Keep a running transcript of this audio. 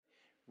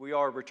We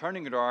are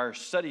returning to our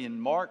study in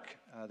Mark,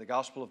 the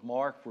Gospel of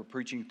Mark. We're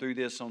preaching through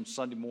this on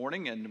Sunday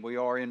morning, and we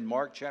are in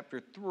Mark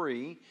chapter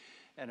 3,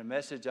 and a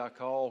message I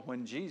call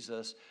When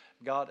Jesus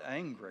Got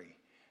Angry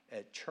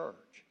at Church.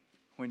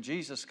 When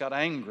Jesus got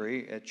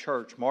angry at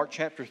church. Mark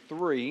chapter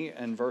 3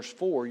 and verse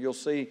 4, you'll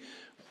see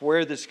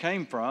where this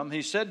came from.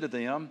 He said to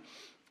them,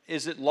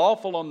 "Is it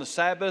lawful on the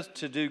Sabbath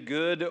to do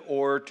good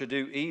or to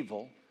do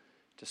evil,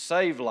 to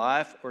save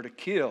life or to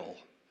kill?"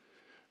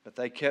 But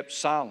they kept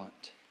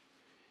silent.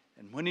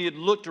 And when he had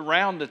looked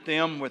around at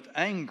them with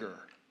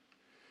anger,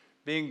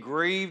 being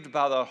grieved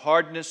by the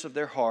hardness of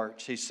their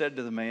hearts, he said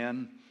to the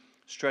man,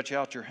 "Stretch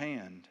out your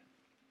hand."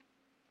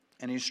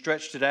 And he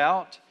stretched it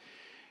out,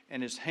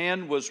 and his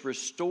hand was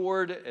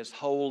restored as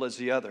whole as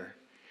the other.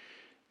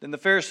 Then the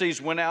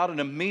Pharisees went out and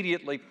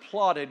immediately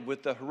plotted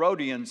with the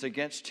Herodians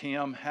against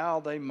him, how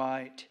they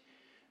might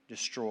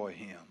destroy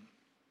him.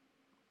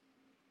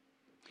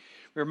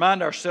 We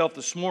remind ourselves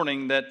this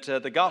morning that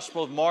the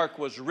Gospel of Mark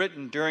was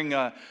written during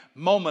a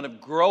moment of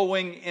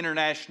growing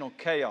international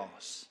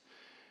chaos.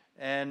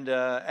 And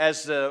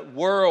as the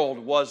world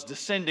was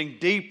descending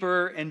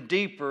deeper and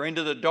deeper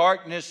into the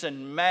darkness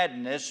and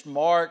madness,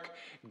 Mark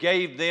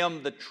gave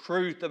them the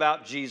truth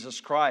about Jesus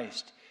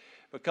Christ,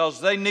 because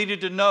they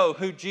needed to know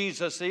who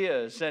Jesus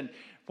is and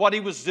what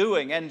he was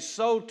doing. And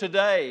so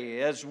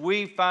today, as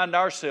we find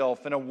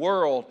ourselves in a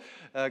world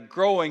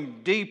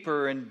growing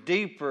deeper and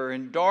deeper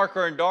and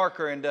darker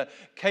into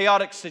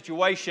chaotic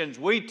situations,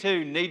 we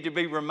too need to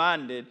be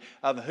reminded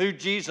of who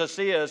Jesus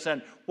is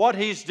and what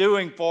he's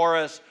doing for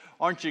us.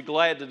 Aren't you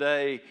glad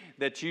today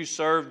that you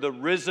serve the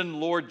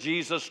risen Lord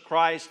Jesus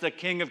Christ, the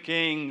King of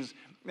Kings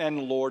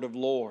and Lord of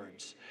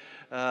Lords?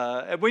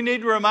 We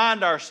need to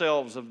remind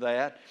ourselves of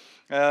that.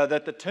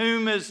 That the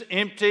tomb is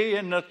empty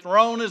and the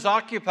throne is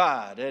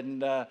occupied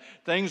and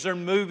things are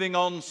moving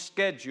on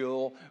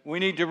schedule. We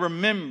need to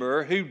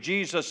remember who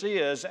Jesus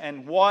is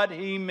and what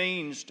he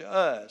means to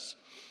us.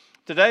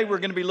 Today we're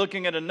going to be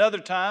looking at another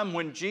time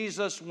when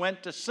Jesus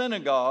went to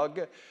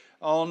synagogue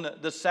on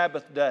the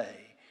Sabbath day.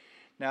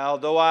 Now,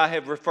 though I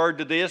have referred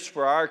to this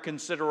for our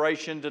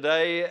consideration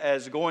today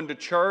as going to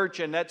church,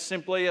 and that's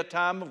simply a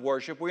time of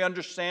worship, we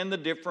understand the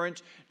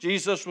difference.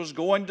 Jesus was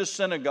going to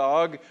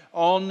synagogue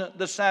on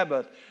the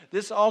Sabbath.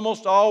 This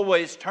almost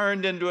always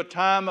turned into a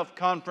time of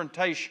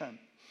confrontation,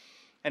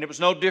 and it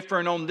was no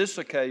different on this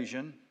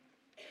occasion.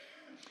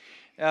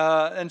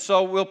 And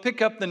so we'll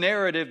pick up the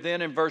narrative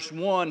then in verse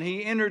 1.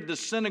 He entered the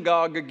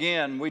synagogue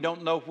again. We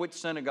don't know which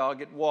synagogue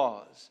it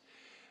was.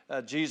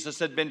 Jesus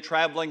had been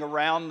traveling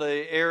around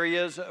the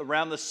areas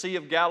around the Sea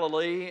of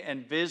Galilee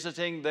and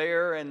visiting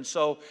there, and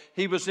so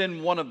he was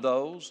in one of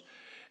those.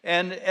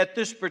 And at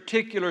this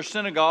particular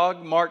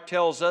synagogue, Mark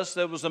tells us,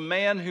 there was a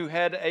man who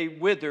had a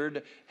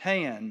withered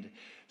hand.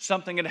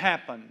 Something had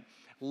happened.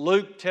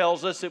 Luke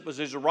tells us it was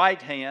his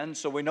right hand,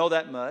 so we know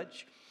that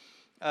much.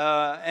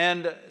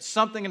 And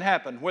something had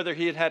happened, whether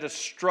he had had a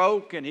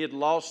stroke and he had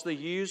lost the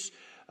use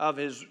of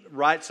his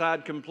right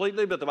side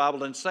completely, but the Bible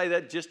didn't say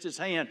that, just his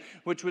hand,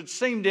 which would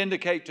seem to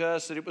indicate to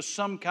us that it was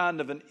some kind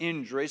of an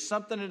injury.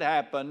 Something had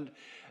happened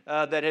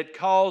that had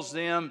caused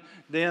them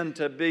then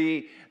to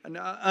be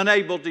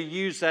unable to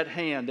use that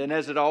hand. And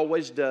as it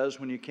always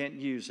does when you can't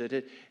use it,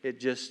 it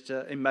just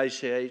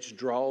emaciates,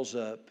 draws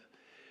up,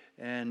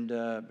 and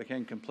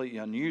became completely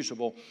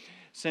unusable.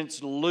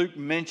 Since Luke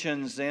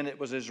mentions then it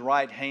was his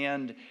right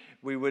hand,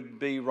 we would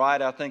be right,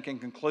 I think, in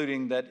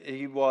concluding that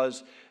he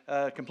was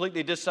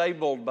completely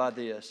disabled by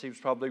this. He was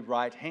probably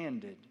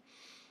right-handed.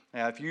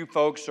 Now, if you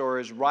folks are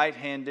as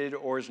right-handed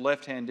or as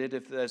left-handed,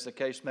 if as the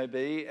case may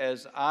be,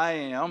 as I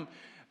am,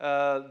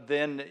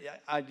 then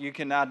you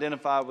can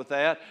identify with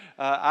that.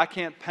 I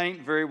can't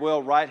paint very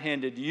well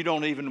right-handed. You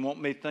don't even want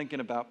me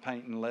thinking about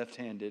painting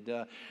left-handed.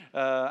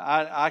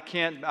 I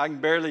can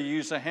barely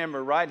use a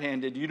hammer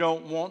right-handed. You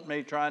don't want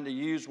me trying to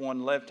use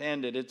one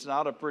left-handed. It's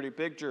not a pretty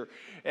picture.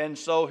 And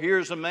so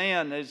here's a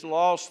man who's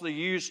lost the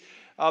use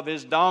of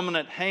his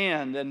dominant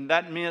hand, and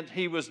that meant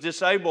he was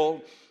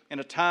disabled in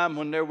a time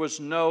when there was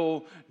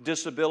no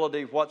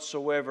disability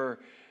whatsoever,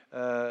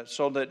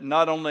 so that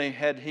not only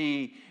had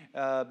he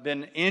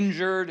been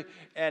injured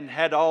and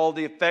had all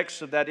the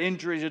effects of that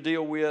injury to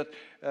deal with,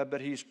 but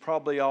he's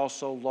probably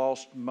also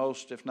lost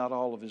most, if not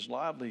all, of his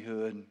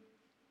livelihood.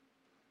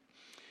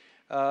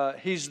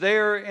 He's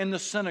there in the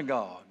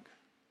synagogue.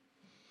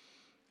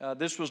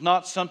 This was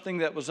not something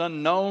that was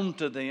unknown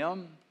to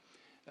them.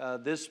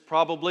 This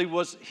probably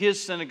was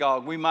his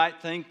synagogue. We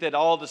might think that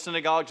all the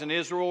synagogues in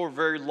Israel were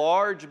very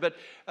large, but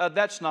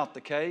that's not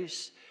the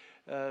case.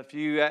 If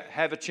you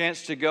have a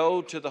chance to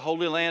go to the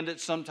Holy Land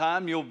at some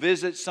time, you'll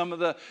visit some of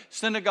the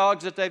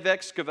synagogues that they've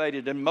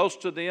excavated, and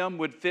most of them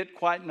would fit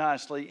quite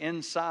nicely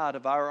inside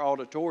of our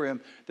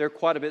auditorium. They're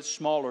quite a bit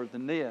smaller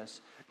than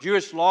this.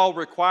 Jewish law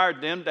required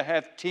them to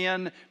have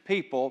 10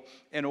 people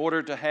in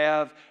order to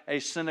have a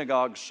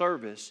synagogue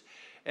service.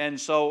 And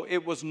so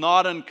it was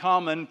not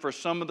uncommon for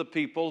some of the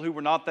people who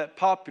were not that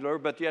popular,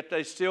 but yet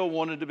they still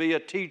wanted to be a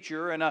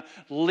teacher and a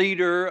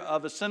leader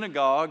of a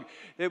synagogue.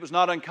 It was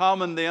not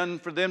uncommon then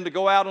for them to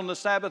go out on the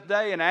Sabbath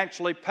day and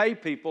actually pay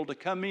people to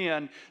come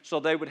in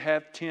so they would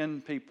have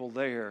 10 people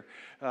there.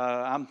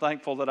 I'm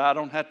thankful that I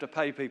don't have to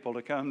pay people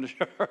to come to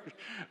church.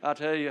 I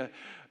tell you,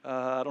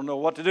 I don't know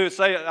what to do.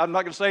 I'm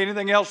not going to say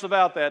anything else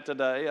about that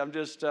today. I'm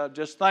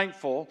just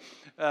thankful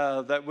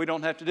that we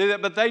don't have to do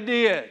that. But they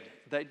did.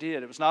 They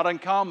did. It was not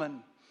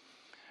uncommon.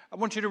 I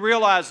want you to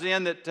realize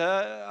then that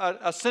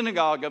a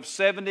synagogue of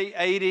 70,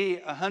 80,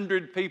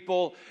 100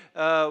 people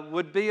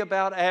would be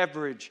about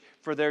average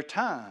for their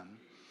time.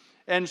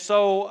 And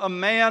so a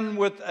man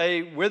with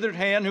a withered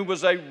hand who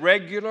was a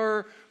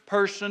regular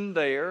person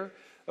there,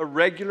 a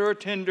regular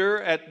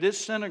attender at this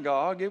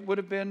synagogue, it would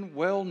have been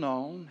well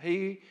known.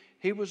 He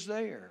was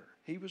there.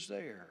 He was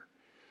there.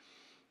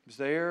 He was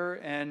there,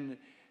 and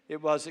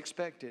it was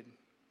expected.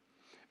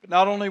 But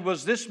not only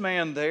was this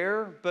man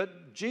there,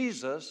 but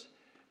Jesus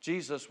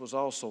was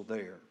also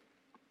there.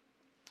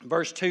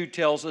 Verse 2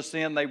 tells us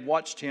then they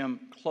watched him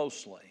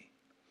closely.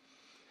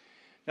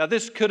 Now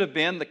this could have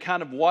been the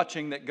kind of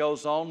watching that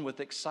goes on with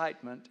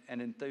excitement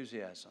and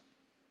enthusiasm.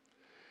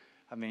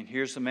 I mean,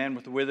 here's the man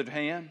with the withered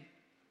hand.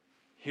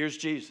 Here's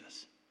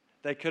Jesus.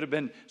 They could have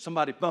been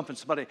somebody bumping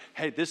somebody.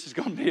 Hey, this is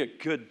going to be a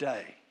good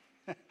day.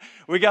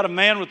 We got a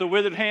man with a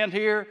withered hand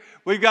here.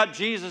 We've got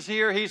Jesus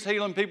here. He's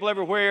healing people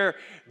everywhere.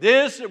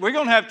 We're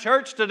going to have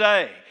church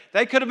today.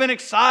 They could have been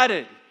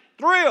excited,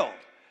 thrilled.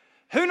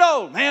 Who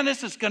knows? Man,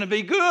 this is going to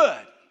be good.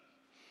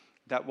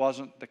 That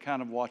wasn't the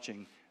kind of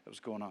watching that was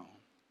going on.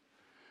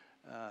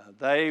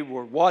 They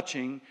were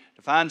watching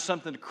to find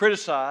something to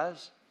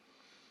criticize.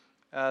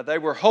 They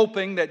were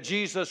hoping that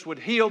Jesus would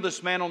heal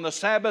this man on the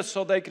Sabbath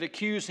so they could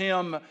accuse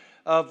him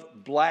of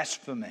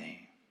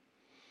blasphemy.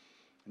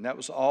 And that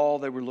was all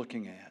they were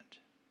looking at.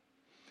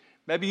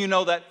 Maybe you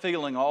know that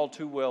feeling all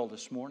too well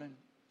this morning.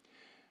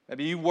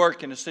 Maybe you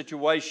work in a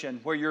situation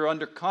where you're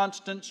under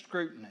constant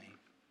scrutiny,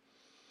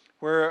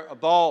 where a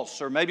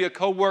boss or maybe a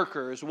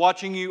coworker is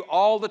watching you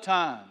all the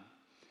time,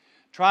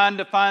 trying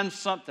to find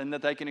something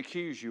that they can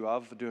accuse you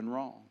of doing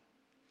wrong.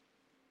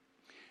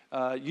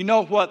 You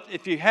know what,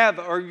 if you have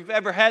or you've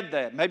ever had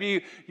that,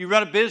 maybe you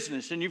run a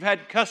business and you've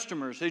had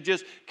customers who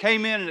just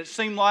came in and it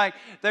seemed like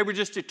they were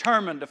just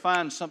determined to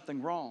find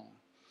something wrong.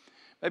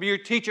 Maybe you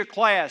teach a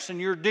class and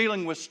you're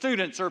dealing with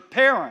students or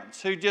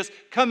parents who just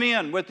come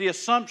in with the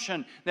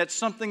assumption that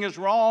something is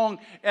wrong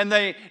and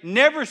they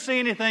never see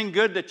anything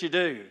good that you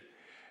do,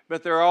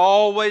 but they're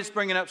always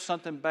bringing up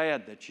something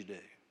bad that you do.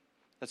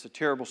 That's a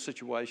terrible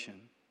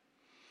situation.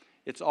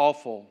 It's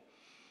awful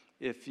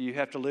if you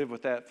have to live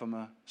with that from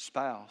a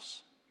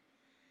spouse.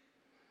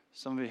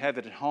 Some of you have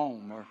it at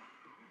home, or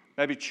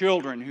maybe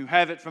children who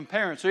have it from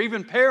parents, or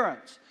even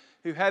parents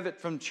who have it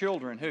from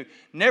children who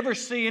never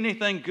see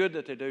anything good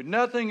that they do.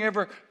 Nothing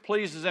ever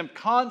pleases them,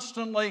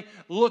 constantly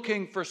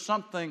looking for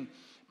something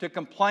to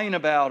complain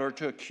about or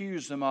to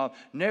accuse them of,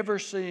 never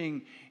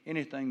seeing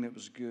anything that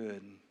was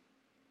good.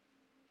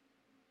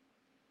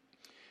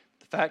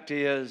 The fact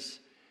is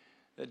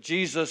that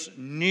Jesus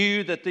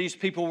knew that these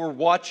people were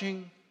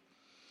watching.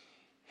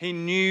 He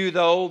knew,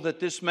 though, that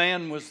this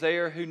man was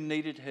there who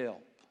needed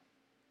help.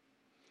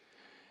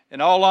 In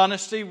all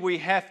honesty, we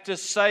have to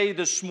say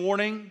this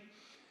morning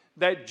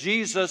that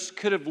Jesus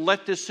could have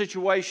let this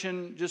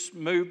situation just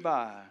move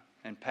by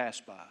and pass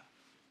by.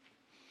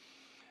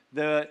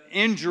 The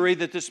injury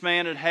that this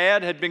man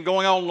had been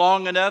going on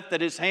long enough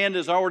that his hand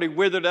is already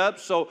withered up,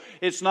 so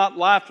it's not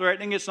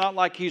life-threatening. It's not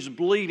like he's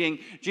bleeding.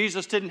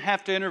 Jesus didn't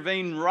have to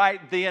intervene right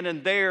then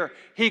and there.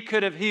 He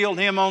could have healed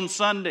him on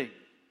Sunday.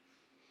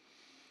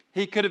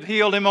 He could have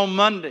healed him on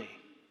Monday.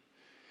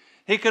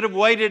 He could have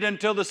waited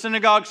until the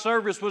synagogue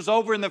service was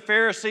over and the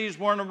Pharisees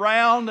weren't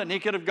around, and he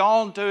could have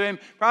gone to him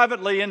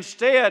privately.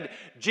 Instead,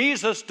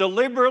 Jesus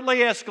deliberately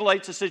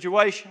escalates the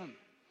situation.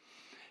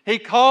 He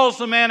calls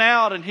the man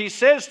out and he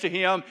says to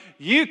him,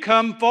 "You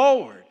come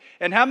forward."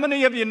 And how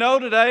many of you know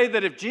today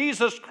that if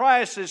Jesus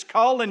Christ is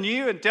calling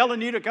you and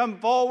telling you to come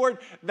forward,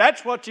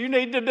 that's what you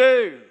need to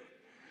do?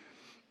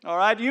 All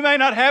right? You may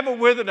not have a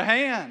withered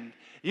hand.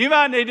 You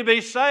might need to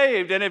be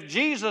saved. And if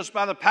Jesus,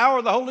 by the power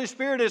of the Holy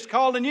Spirit, is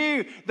calling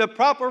you, the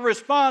proper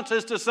response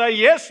is to say,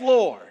 "Yes,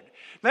 Lord."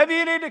 Maybe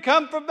you need to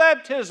come for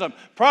baptism.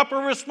 Proper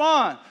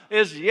response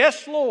is,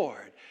 "Yes,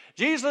 Lord."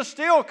 Jesus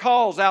still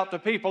calls out to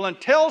people and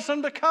tells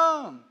them to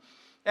come.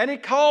 And he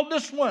called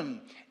this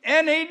one,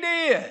 and he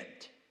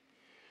did.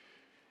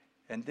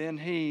 And then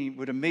he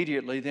would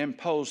immediately then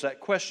pose that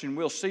question.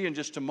 We'll see in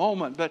just a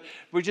moment, but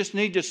we just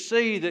need to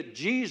see that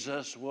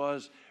Jesus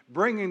was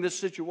bringing this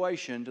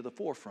situation to the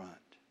forefront.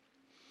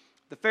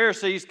 The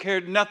Pharisees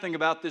cared nothing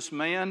about this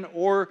man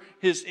or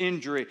his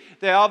injury.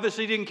 They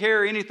obviously didn't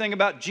care anything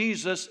about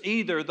Jesus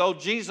either, though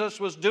Jesus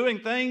was doing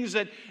things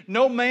that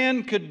no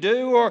man could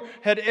do or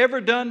had ever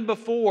done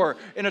before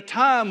in a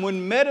time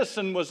when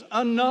medicine was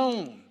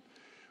unknown,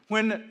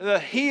 when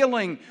the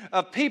healing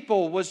of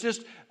people was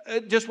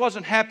just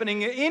wasn't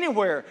happening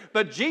anywhere.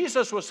 But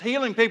Jesus was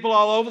healing people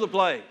all over the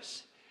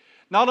place.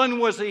 Not only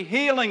was he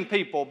healing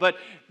people, but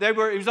he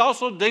was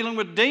also dealing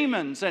with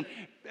demons. And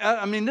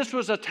this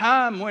was a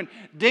time when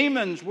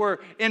demons were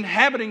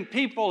inhabiting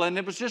people, and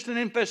it was just an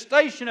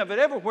infestation of it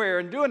everywhere,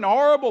 and doing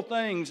horrible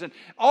things and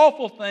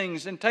awful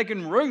things and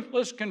taking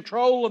ruthless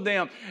control of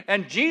them.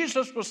 And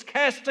Jesus was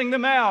casting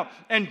them out,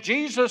 and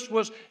Jesus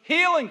was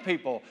healing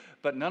people.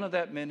 But none of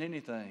that meant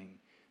anything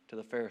to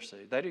the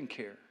Pharisees. They didn't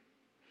care.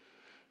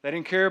 They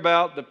didn't care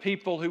about the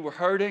people who were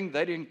hurting.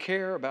 They didn't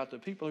care about the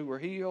people who were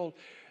healed.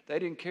 They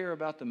didn't care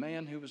about the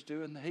man who was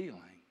doing the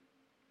healing.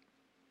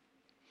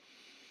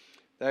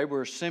 They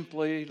were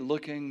simply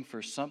looking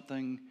for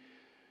something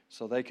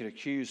so they could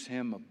accuse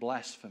him of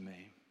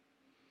blasphemy.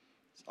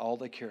 That's all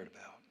they cared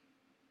about.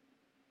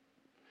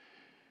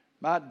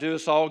 Might do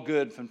us all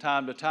good from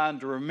time to time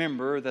to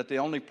remember that the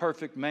only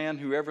perfect man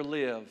who ever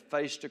lived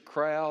faced a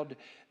crowd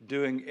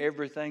doing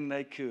everything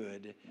they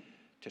could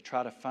to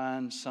try to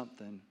find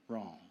something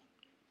wrong.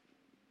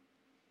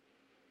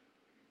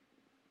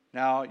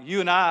 Now,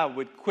 you and I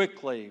would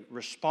quickly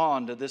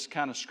respond to this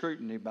kind of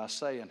scrutiny by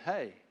saying,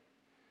 hey,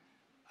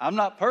 I'm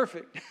not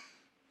perfect.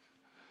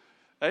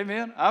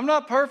 Amen. I'm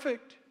not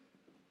perfect.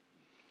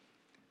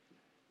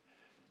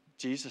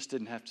 Jesus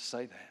didn't have to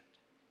say that.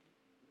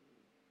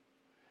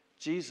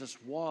 Jesus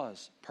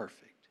was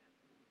perfect.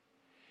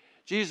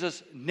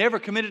 Jesus never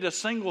committed a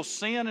single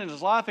sin in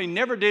his life. He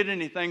never did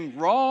anything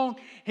wrong.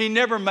 He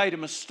never made a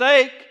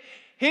mistake.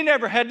 He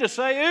never had to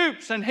say,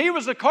 oops, and he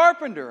was a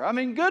carpenter.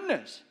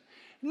 Goodness,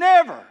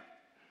 never.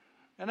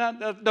 And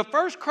the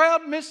first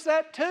crowd missed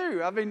that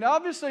too.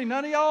 Obviously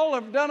none of y'all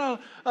have done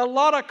a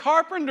lot of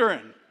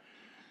carpentering.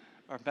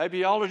 Or maybe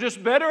y'all are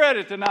just better at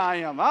it than I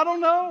am. I don't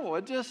know.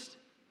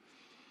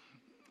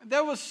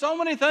 There was so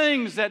many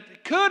things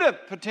that could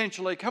have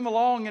potentially come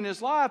along in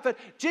his life, but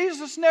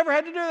Jesus never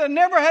had to do that.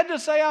 Never had to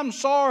say, I'm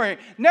sorry.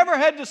 Never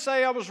had to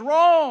say, I was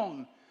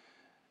wrong.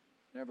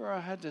 Never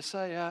had to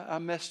say, I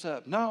messed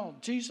up. No,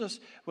 Jesus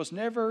was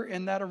never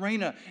in that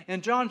arena.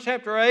 In John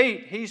chapter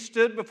 8, he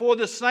stood before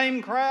the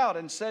same crowd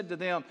and said to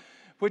them,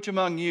 which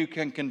among you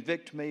can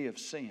convict me of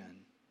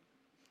sin?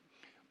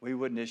 We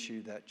wouldn't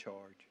issue that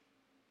charge.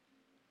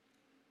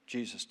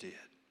 Jesus did.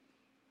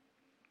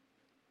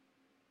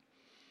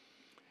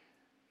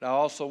 I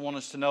also want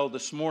us to know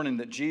this morning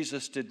that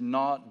Jesus did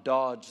not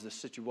dodge the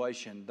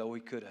situation, though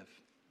he could have.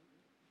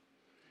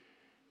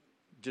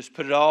 Just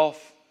put it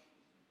off.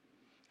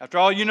 After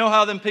all, you know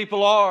how them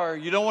people are.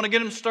 You don't want to get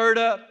them stirred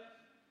up.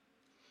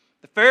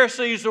 The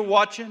Pharisees are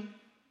watching.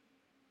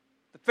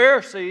 The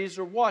Pharisees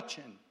are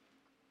watching.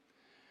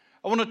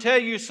 I want to tell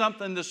you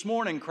something this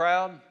morning,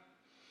 crowd.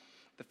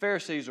 The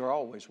Pharisees are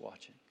always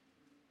watching.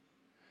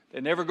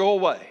 They never go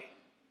away.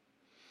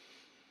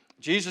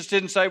 Jesus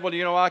didn't say,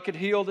 well, I could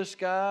heal this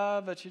guy,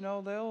 but,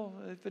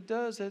 if it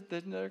does it,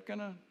 then they're going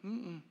to,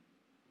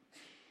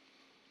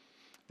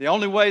 The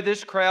only way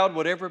this crowd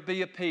would ever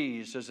be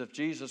appeased is if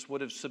Jesus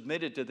would have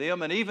submitted to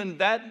them. And even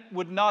that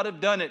would not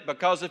have done it,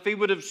 because if he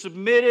would have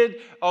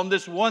submitted on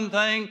this one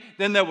thing,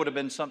 then there would have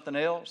been something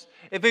else.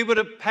 If he would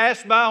have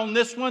passed by on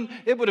this one,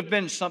 it would have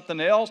been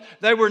something else.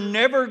 They were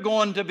never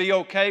going to be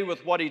okay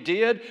with what he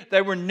did.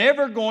 They were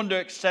never going to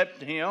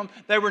accept him.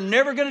 They were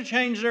never going to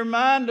change their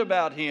mind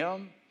about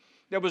him.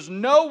 There was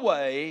no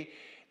way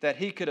that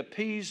he could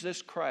appease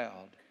this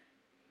crowd.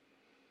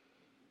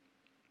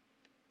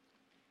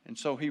 And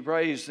so he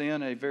raised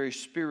then a very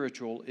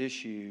spiritual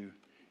issue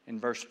in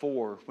verse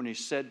 4 when he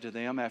said to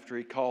them, after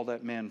he called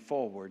that man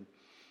forward,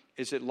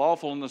 is it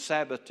lawful on the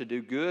Sabbath to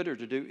do good or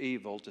to do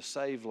evil, to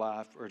save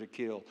life or to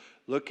kill?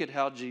 Look at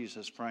how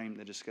Jesus framed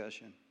the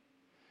discussion.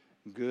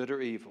 Good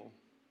or evil,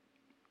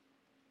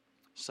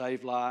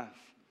 save life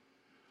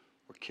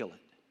or kill it.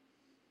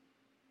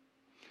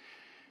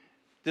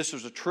 This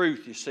was a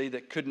truth, you see,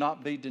 that could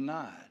not be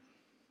denied.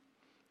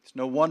 It's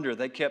no wonder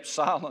they kept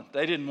silent.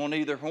 They didn't want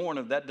either horn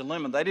of that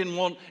dilemma. They didn't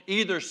want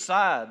either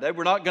side. They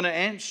were not going to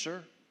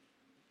answer.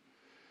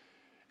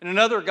 In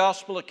another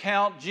gospel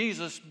account,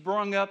 Jesus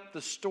brung up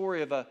the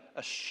story of a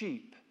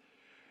sheep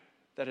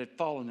that had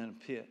fallen in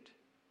a pit.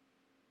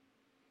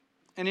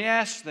 And he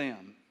asked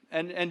them,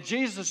 and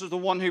Jesus is the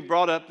one who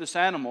brought up this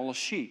animal, a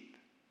sheep.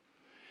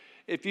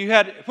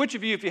 Which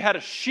of you, if you had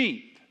a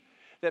sheep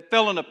that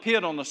fell in a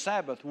pit on the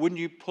Sabbath, wouldn't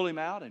you pull him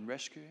out and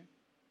rescue him?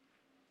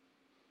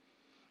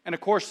 And of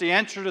course, the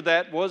answer to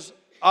that was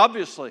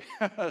obviously,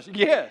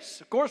 yes,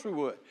 of course we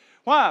would.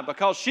 Why?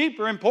 Because sheep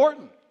are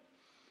important.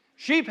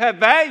 Sheep have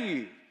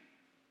value.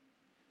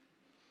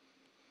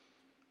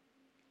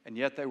 And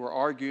yet they were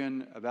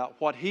arguing about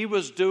what he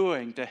was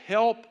doing to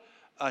help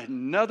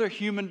another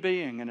human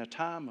being in a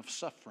time of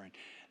suffering.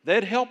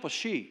 They'd help a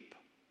sheep,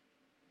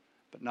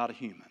 but not a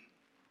human.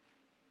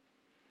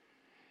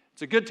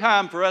 It's a good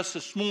time for us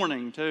this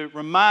morning to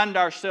remind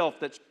ourselves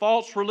that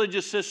false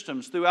religious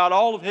systems throughout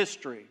all of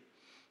history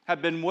have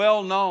been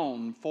well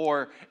known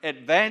for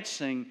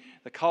advancing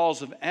the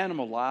cause of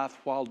animal life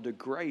while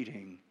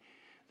degrading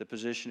the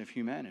position of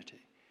humanity.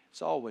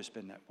 It's always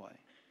been that way.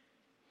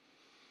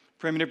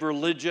 Primitive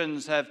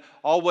religions have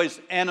always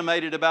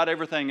animated about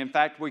everything. In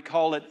fact, we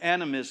call it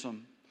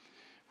animism,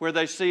 where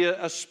they see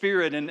a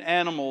spirit in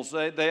animals.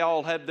 They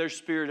all have their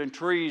spirit, and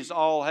trees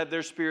all have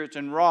their spirits,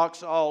 and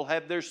rocks all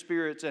have their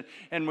spirits,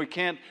 and we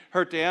can't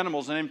hurt the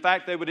animals. And in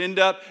fact, they would end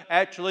up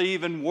actually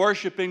even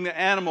worshiping the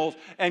animals.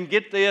 And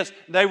get this,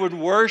 they would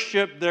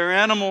worship their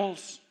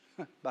animals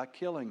by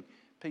killing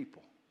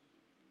people.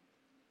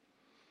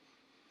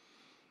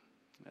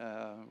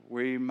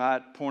 We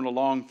might point a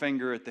long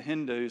finger at the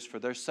Hindus for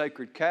their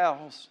sacred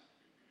cows,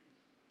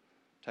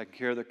 taking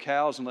care of their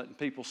cows and letting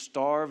people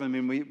starve. I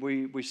mean,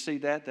 we see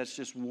that. That's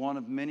just one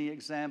of many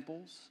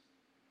examples.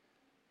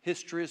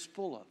 History is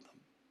full of them.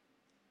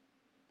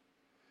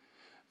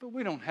 But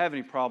we don't have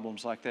any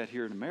problems like that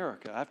here in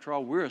America. After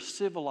all, we're a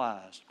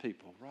civilized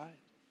people, right?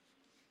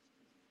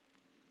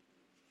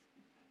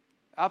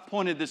 I've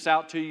pointed this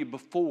out to you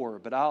before,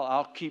 but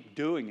I'll keep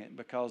doing it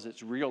because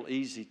it's real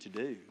easy to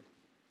do.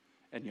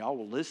 And y'all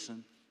will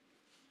listen.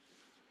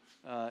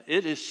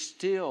 It is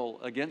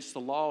still against the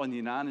law in the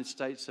United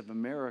States of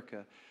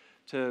America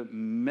to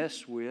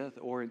mess with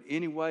or in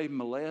any way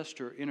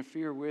molest or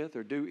interfere with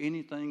or do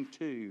anything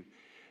to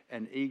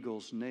an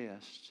eagle's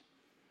nest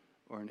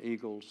or an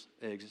eagle's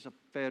eggs. It's a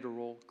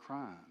federal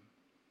crime.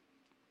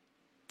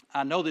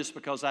 I know this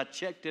because I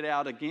checked it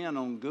out again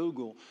on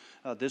Google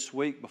this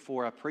week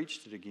before I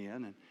preached it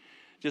again. And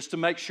just to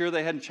make sure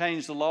they hadn't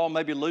changed the law,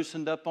 maybe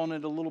loosened up on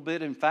it a little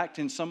bit. In fact,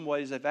 in some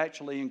ways, they've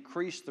actually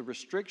increased the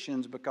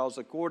restrictions because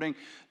according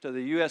to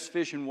the U.S.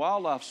 Fish and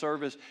Wildlife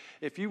Service,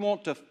 if you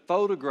want to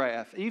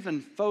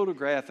even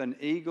photograph an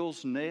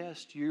eagle's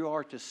nest, you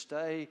are to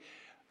stay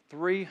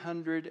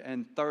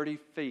 330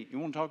 feet. You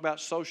want to talk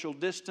about social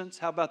distance?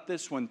 How about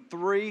this one?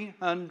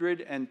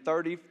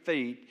 330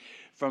 feet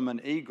from an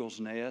eagle's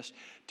nest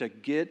to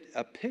get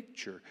a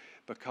picture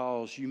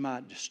because you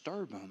might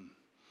disturb them.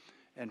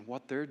 And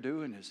what they're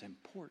doing is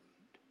important.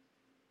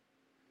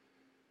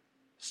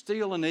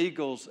 Steal an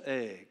eagle's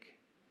egg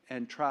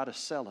and try to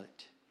sell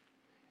it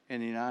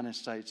in the United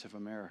States of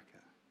America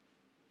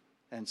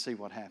and see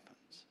what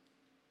happens.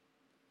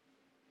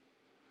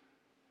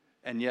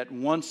 And yet,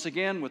 once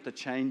again, with the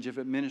change of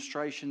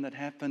administration that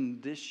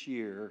happened this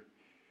year,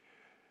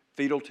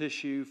 fetal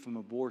tissue from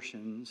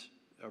abortions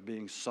are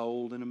being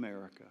sold in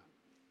America.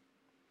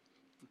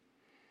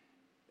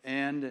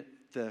 And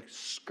the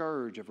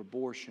scourge of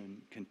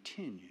abortion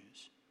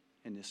continues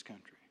in this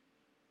country.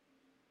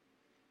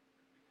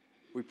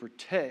 We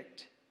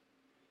protect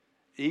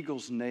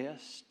eagles'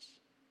 nests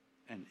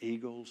and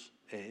eagles'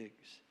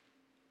 eggs.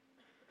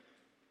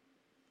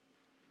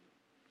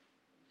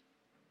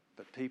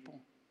 But people,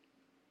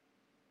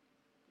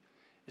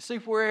 you see,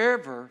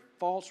 wherever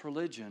false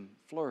religion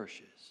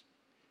flourishes,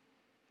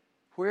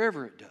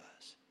 wherever it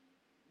does,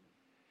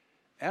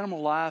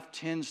 animal life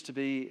tends to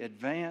be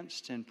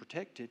advanced and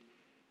protected.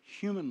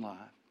 Human life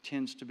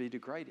tends to be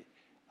degraded.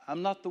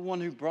 I'm not the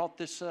one who brought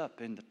this up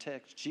in the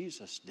text.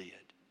 Jesus did.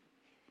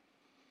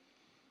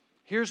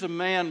 Here's a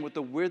man with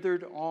a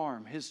withered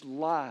arm. His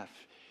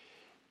life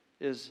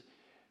is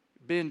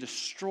being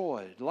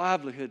destroyed,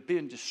 livelihood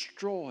being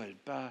destroyed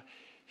by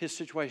his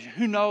situation.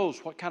 Who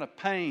knows what kind of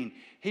pain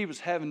he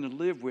was having to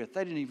live with.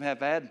 They didn't even have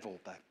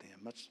Advil back then.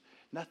 That's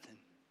nothing.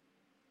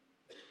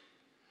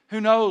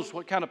 Who knows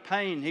what kind of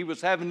pain he was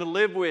having to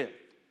live with.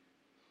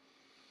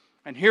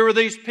 And here are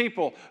these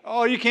people.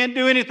 Oh, you can't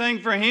do anything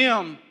for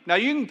him. Now,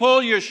 you can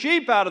pull your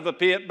sheep out of the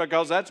pit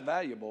because that's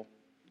valuable.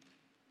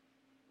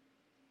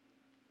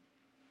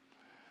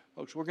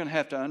 Folks, we're going to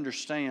have to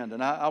understand,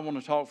 and I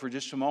want to talk for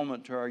just a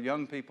moment to our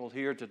young people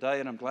here today,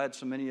 and I'm glad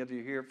so many of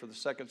you are here for the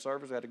second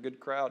service. We had a good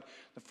crowd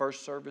the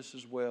first service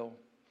as well.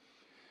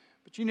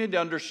 But you need to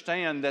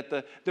understand that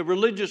the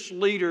religious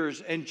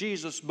leaders and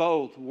Jesus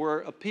both were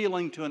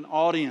appealing to an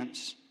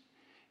audience,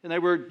 and they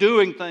were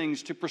doing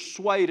things to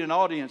persuade an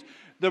audience.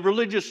 The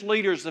religious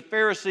leaders, the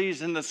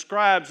Pharisees and the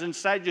scribes and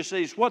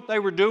Sadducees, what they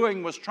were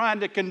doing was trying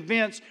to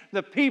convince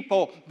the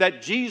people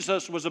that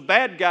Jesus was a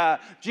bad guy.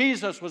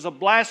 Jesus was a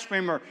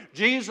blasphemer.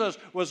 Jesus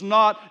was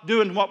not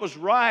doing what was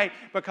right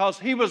because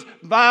he was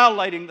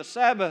violating the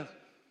Sabbath.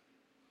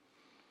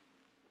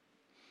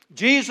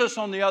 Jesus,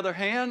 on the other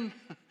hand,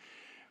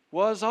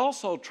 was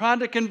also trying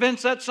to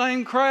convince that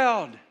same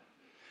crowd.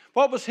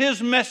 What was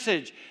his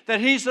message? That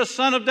he's the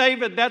son of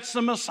David, that's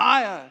the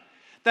Messiah.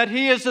 That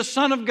he is the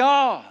Son of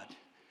God.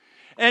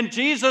 And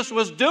Jesus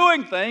was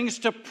doing things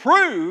to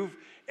prove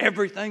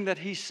everything that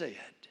he said.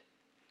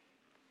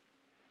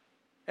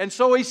 And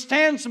so he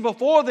stands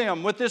before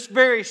them with this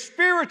very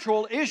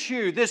spiritual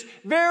issue, this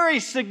very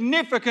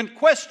significant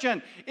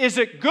question. Is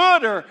it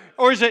good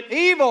or is it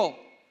evil?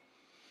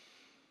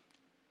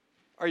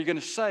 Are you going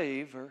to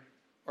save or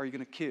are you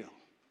going to kill?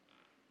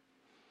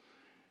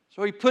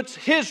 So he puts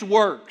his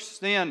works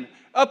then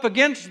up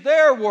against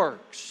their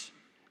works.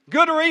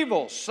 Good or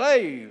evil,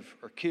 save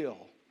or kill.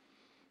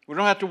 We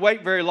don't have to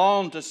wait very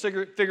long to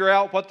figure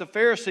out what the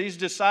Pharisees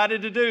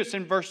decided to do. It's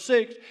in verse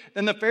 6.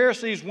 Then the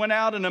Pharisees went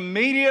out and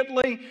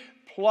immediately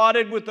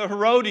plotted with the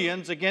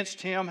Herodians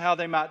against him how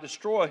they might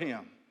destroy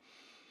him.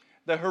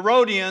 The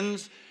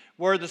Herodians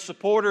were the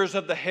supporters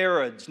of the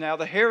Herods. Now,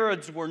 the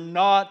Herods were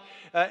not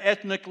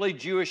ethnically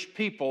Jewish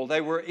people.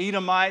 They were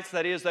Edomites,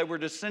 that is, they were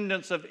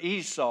descendants of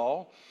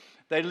Esau.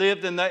 They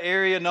lived in the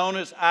area known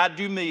as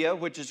Idumea,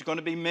 which is going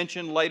to be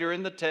mentioned later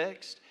in the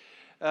text.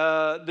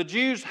 The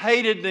Jews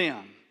hated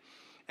them.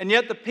 And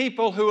yet the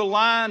people who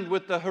aligned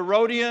with the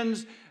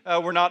Herodians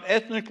were not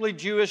ethnically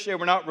Jewish. They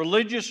were not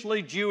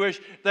religiously Jewish.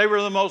 They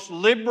were the most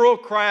liberal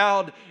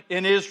crowd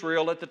in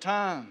Israel at the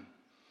time.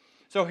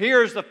 So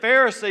here's the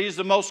Pharisees,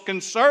 the most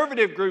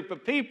conservative group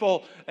of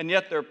people, and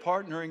yet they're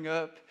partnering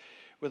up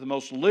with the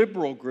most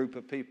liberal group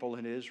of people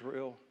in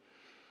Israel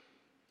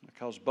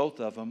because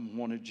both of them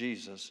wanted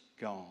Jesus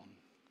gone.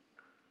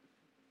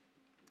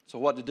 So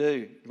what to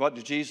do? What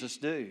did Jesus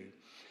do?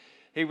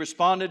 He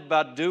responded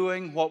by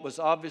doing what was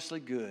obviously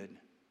good.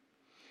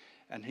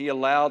 And he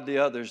allowed the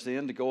others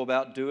then to go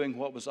about doing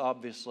what was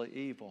obviously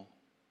evil.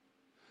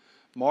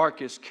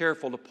 Mark is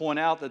careful to point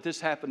out that this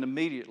happened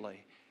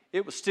immediately.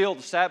 It was still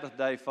the Sabbath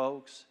day,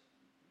 folks.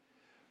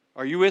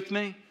 Are you with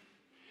me?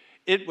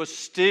 It was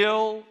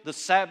still the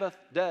Sabbath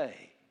day.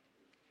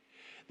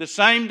 The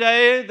same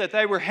day that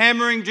they were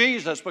hammering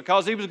Jesus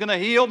because he was going to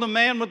heal the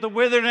man with the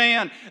withered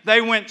hand,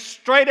 they went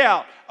straight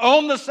out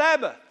on the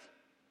Sabbath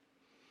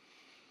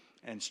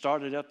and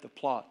started up the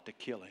plot to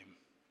kill him.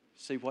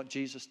 See what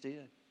Jesus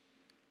did?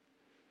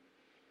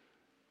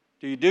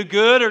 Do you do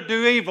good or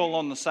do evil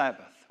on the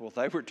Sabbath? Well,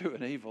 they were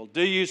doing evil.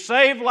 Do you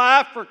save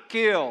life or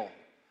kill?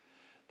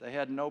 They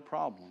had no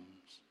problems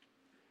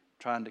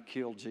trying to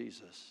kill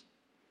Jesus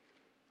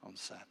on the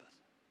Sabbath.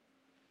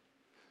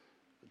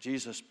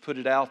 Jesus put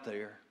it out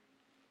there.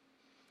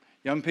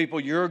 Young people,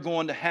 you're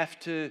going to have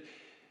to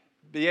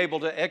be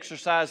able to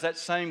exercise that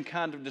same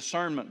kind of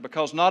discernment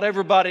because not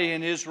everybody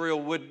in Israel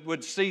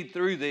would see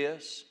through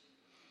this.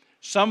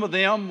 Some of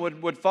them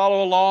would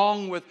follow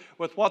along with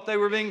what they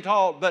were being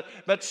taught,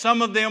 but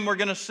some of them were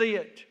going to see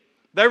it.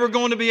 They were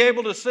going to be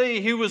able to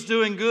see who was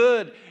doing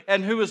good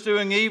and who was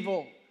doing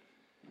evil.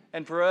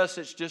 And for us,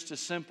 it's just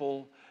as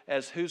simple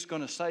as who's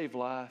going to save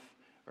life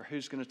or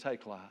who's going to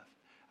take life.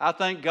 I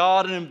thank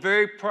God and am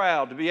very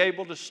proud to be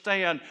able to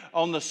stand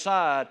on the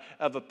side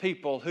of a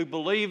people who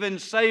believe in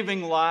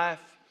saving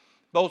life,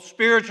 both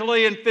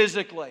spiritually and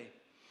physically,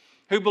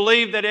 who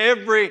believe that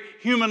every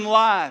human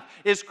life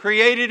is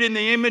created in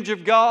the image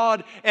of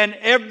God and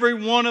every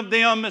one of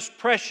them is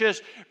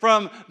precious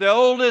from the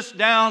oldest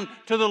down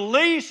to the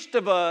least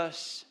of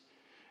us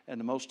and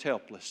the most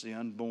helpless, the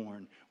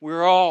unborn.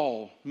 We're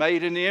all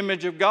made in the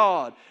image of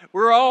God.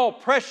 We're all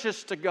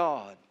precious to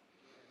God.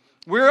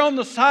 We're on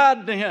the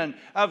side then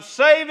of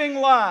saving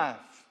life.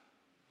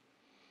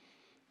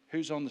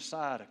 Who's on the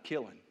side of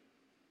killing?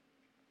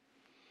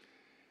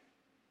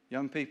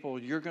 Young people,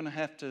 you're going to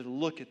have to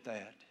look at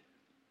that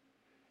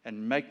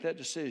and make that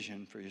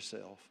decision for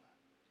yourself.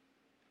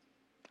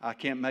 I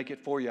can't make it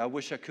for you. I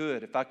wish I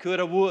could. If I could,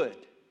 I would.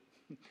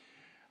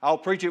 I'll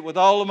preach it with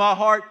all of my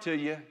heart to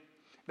you.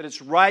 But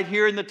it's right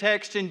here in the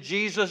text, and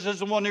Jesus is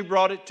the one who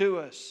brought it to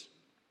us.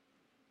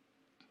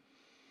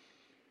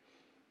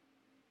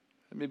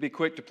 Let me be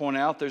quick to point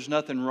out there's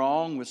nothing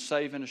wrong with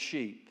saving a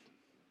sheep.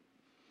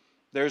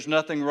 There's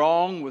nothing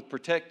wrong with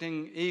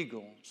protecting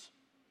eagles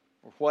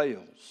or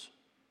whales.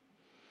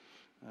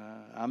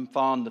 I'm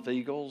fond of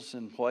eagles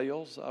and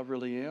whales. I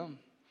really am.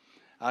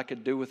 I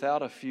could do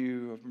without a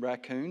few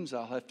raccoons,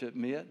 I'll have to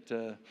admit.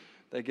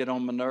 They get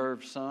on my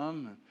nerves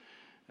some.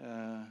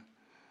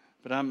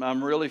 But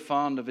I'm really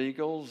fond of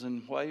eagles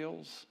and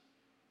whales.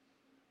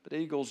 But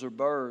eagles are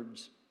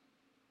birds.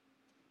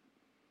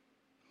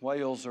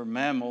 Whales are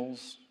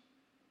mammals,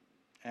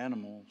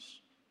 animals.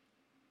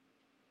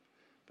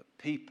 But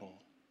people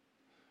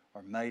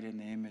are made in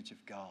the image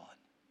of God.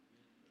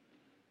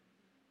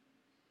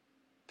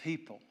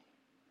 People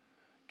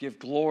give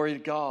glory to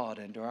God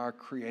and to our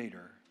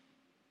Creator.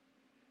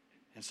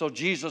 And so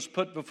Jesus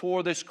put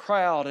before this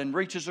crowd and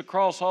reaches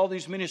across all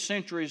these many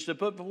centuries to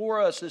put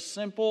before us this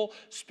simple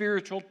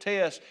spiritual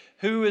test.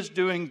 Who is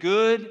doing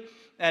good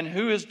and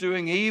who is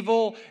doing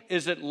evil?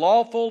 Is it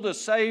lawful to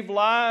save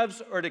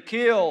lives or to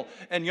kill?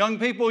 And young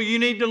people, you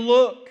need to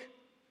look.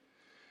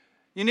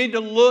 You need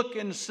to look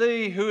and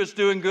see who is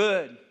doing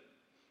good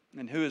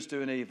and who is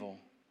doing evil.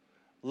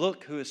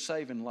 Look who is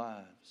saving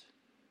lives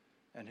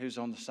and who's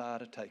on the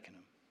side of taking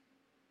them.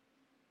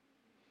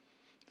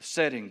 The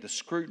setting, the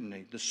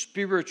scrutiny, the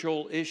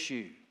spiritual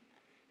issue.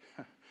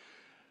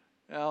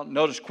 Now,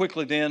 notice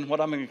quickly then what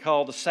I'm going to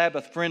call the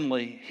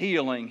Sabbath-friendly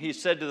healing. He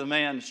said to the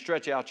man,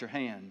 stretch out your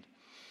hand.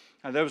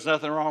 Now, there was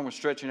nothing wrong with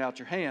stretching out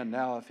your hand.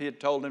 Now, if he had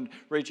told him to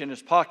reach in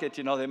his pocket,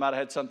 they might have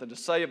had something to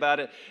say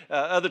about it.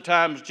 Other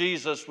times,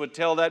 Jesus would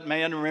tell that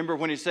man, remember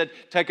when he said,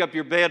 take up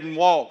your bed and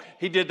walk.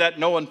 He did that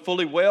knowing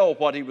fully well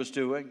what he was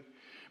doing.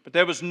 But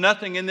there was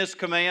nothing in this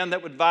command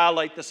that would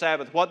violate the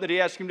Sabbath. What did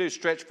he ask him to do?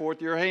 Stretch forth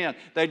your hand.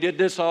 They did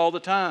this all the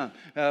time.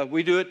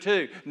 We do it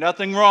too.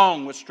 Nothing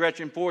wrong with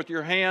stretching forth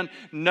your hand.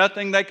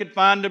 Nothing they could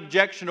find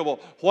objectionable.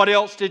 What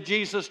else did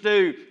Jesus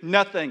do?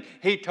 Nothing.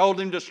 He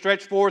told him to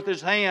stretch forth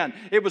his hand.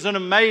 It was an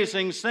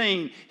amazing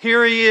scene.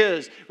 Here he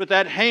is with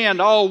that hand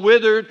all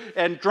withered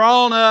and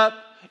drawn up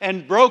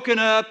and broken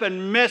up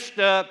and messed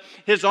up,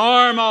 his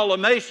arm all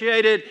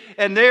emaciated,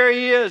 and there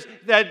he is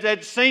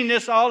that's seen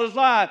this all his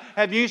life.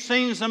 Have you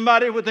seen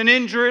somebody with an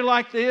injury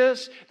like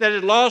this that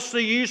has lost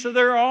the use of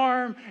their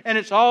arm and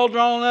it's all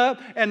drawn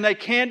up and they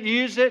can't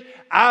use it?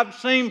 I've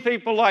seen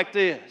people like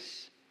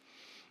this.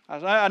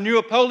 I knew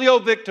a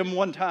polio victim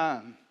one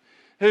time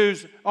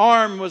whose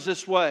arm was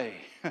this way.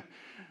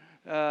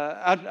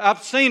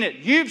 I've seen it.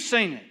 You've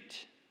seen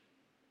it.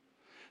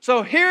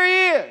 So here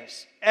he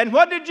is. And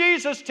what did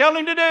Jesus tell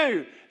him to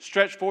do?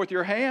 Stretch forth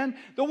your hand.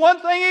 The one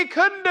thing he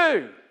couldn't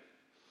do.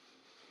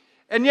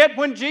 And yet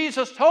when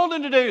Jesus told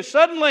him to do,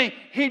 suddenly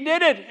he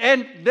did it.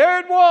 And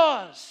there it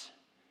was.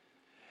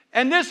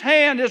 And this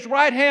hand, his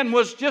right hand,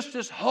 was just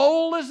as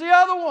whole as the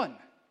other one.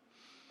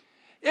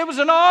 It was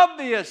an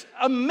obvious,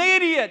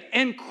 immediate,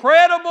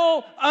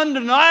 incredible,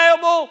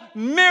 undeniable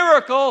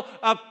miracle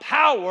of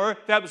power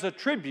that was a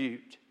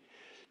tribute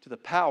to the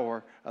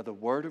power of the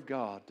Word of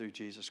God through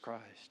Jesus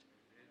Christ.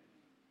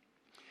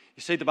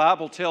 You see, the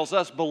Bible tells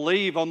us,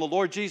 believe on the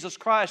Lord Jesus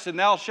Christ and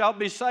thou shalt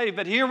be saved.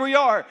 But here we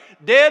are,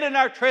 dead in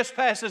our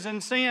trespasses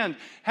and sin.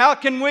 How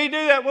can we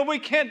do that? Well, we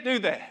can't do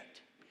that.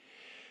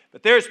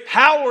 But there's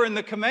power in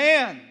the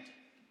command.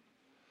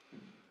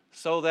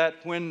 So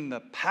that when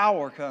the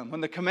power comes,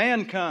 when the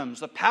command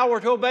comes, the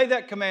power to obey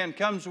that command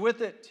comes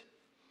with it.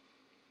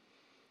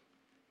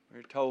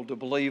 We're told to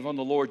believe on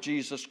the Lord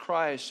Jesus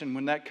Christ, and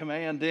when that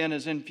command then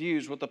is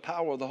infused with the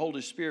power of the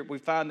Holy Spirit, we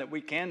find that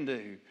we can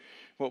do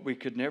what we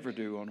could never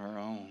do on our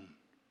own.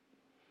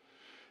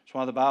 That's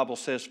why the Bible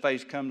says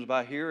faith comes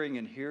by hearing,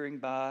 and hearing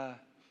by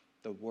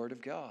the Word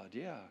of God.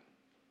 Yeah.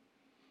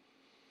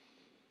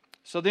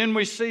 So then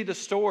we see the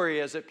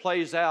story as it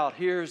plays out.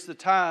 Here's the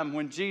time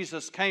when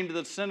Jesus came to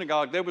the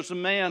synagogue. There was a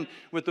man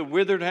with a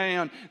withered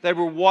hand. They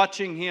were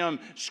watching him,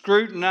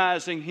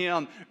 scrutinizing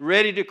him,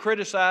 ready to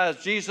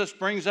criticize. Jesus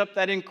brings up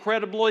that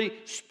incredibly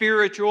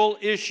spiritual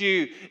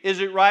issue. Is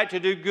it right to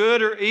do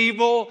good or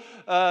evil,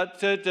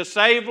 to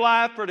save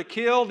life or to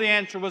kill? The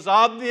answer was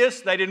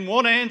obvious. They didn't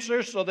want to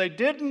answer, so they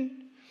didn't.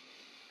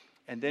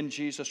 And then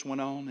Jesus went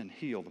on and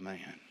healed the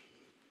man.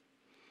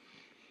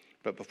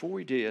 But before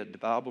he did, the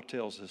Bible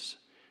tells us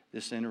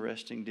this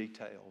interesting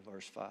detail,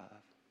 verse 5.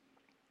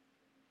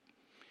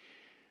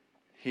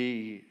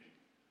 He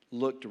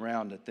looked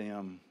around at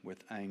them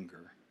with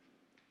anger.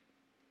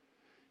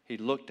 He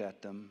looked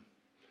at them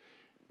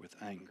with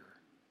anger.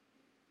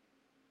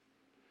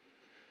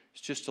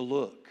 It's just a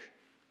look.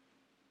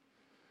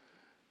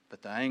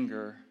 But the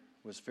anger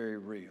was very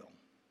real.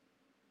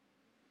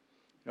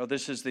 You know,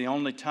 this is the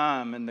only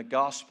time in the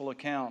gospel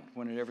account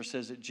when it ever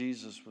says that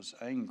Jesus was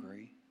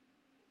angry.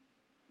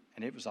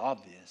 And it was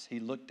obvious.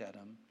 He looked at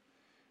him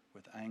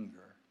with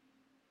anger.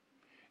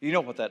 You know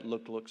what that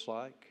look looks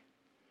like?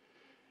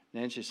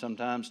 Nancy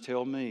sometimes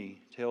tells me,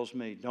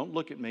 don't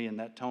look at me in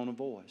that tone of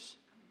voice.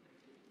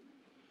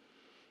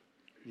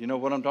 You know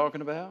what I'm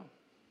talking about?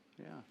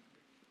 Yeah.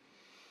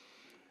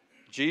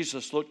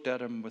 Jesus looked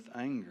at him with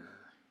anger.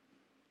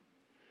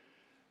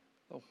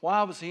 Well,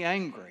 why was he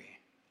angry?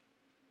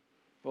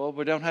 Well,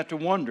 we don't have to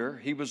wonder.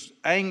 He was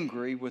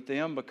angry with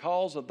them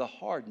because of the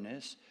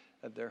hardness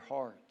of their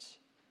hearts.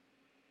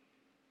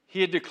 He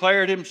had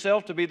declared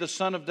himself to be the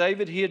Son of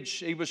David.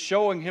 He was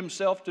showing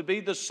himself to be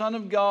the Son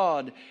of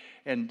God.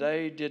 And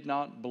they did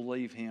not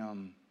believe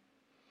him.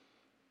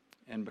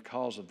 And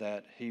because of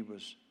that, he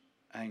was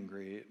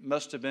angry. It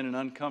must have been an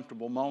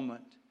uncomfortable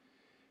moment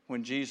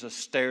when Jesus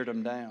stared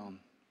them down.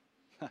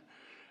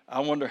 I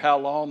wonder how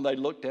long they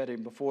looked at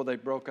him before they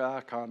broke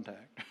eye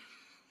contact.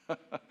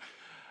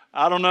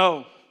 I don't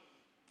know.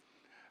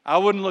 I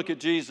wouldn't look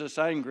at Jesus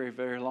angry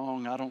very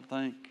long, I don't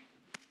think.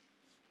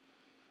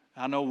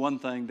 I know one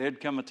thing,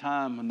 there'd come a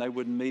time when they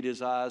wouldn't meet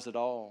his eyes at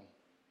all.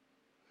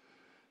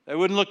 They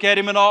wouldn't look at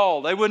him at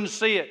all. They wouldn't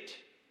see it.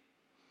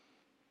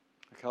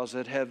 Because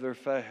they'd have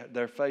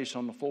their face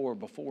on the floor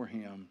before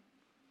him.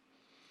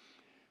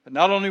 But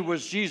not only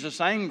was Jesus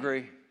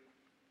angry,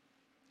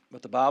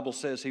 but the Bible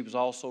says he was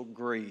also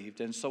grieved.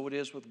 And so it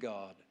is with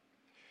God.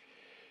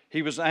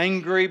 He was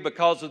angry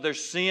because of their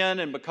sin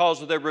and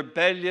because of their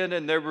rebellion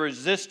and their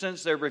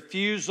resistance, their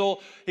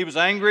refusal. He was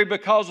angry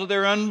because of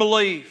their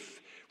unbelief,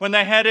 when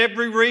they had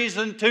every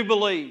reason to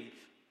believe.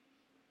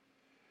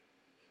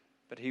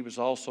 But he was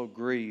also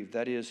grieved.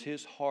 That is,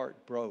 his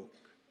heart broke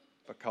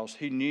because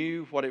he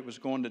knew what it was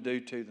going to do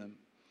to them.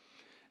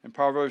 In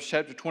Proverbs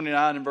chapter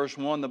 29 and verse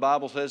 1, the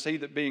Bible says, he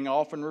that being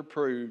often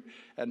reproved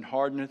and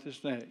hardeneth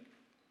his neck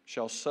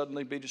shall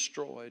suddenly be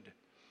destroyed,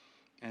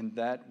 and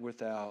that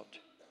without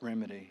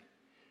remedy.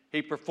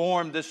 He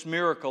performed this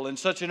miracle in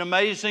such an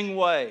amazing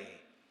way,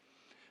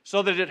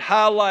 so that it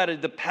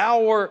highlighted the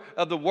power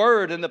of the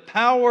Word and the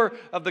power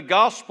of the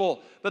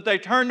gospel. But they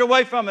turned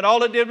away from it.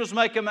 All it did was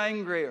make them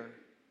angrier.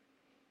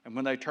 And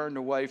when they turned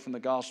away from the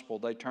gospel,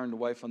 they turned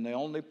away from the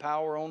only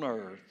power on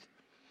earth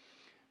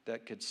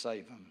that could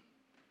save them.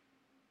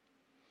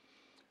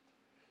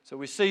 So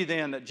we see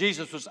then that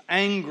Jesus was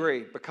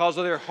angry because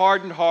of their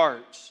hardened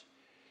hearts.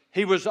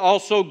 He was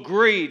also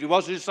grieved. He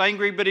wasn't just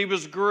angry, but he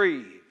was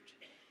grieved.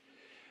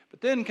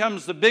 But then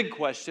comes the big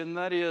question,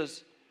 that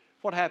is,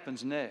 what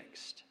happens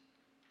next?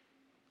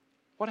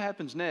 What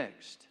happens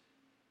next?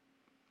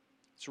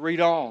 Let's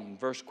read on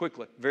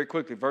very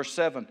quickly. Verse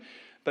 7.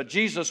 But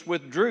Jesus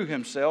withdrew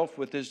himself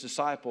with his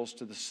disciples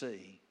to the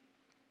sea.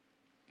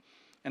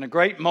 And a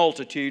great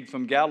multitude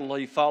from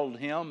Galilee followed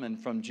him, and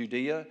from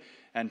Judea,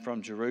 and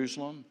from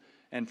Jerusalem,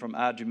 and from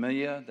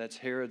Idumea, that's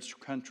Herod's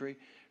country,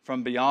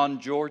 from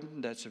beyond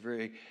Jordan, that's a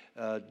very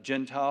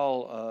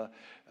Gentile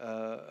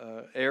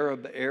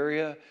Arab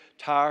area,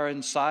 Tyre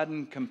and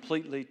Sidon,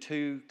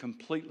 two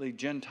completely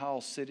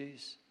Gentile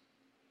cities.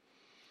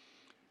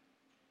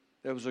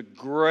 There was a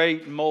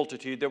great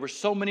multitude. There were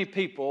so many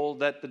people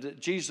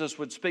that Jesus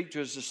would speak to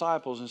his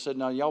disciples and said,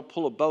 now y'all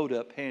pull a boat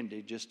up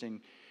handy just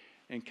in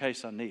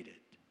case I need it.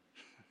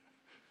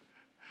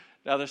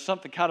 Now there's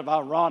something kind of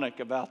ironic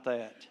about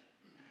that.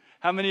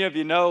 How many of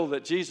you know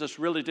that Jesus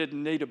really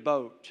didn't need a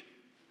boat?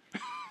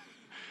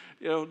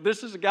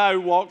 This is a guy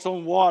who walks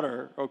on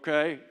water,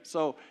 okay?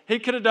 So he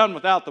could have done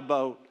without the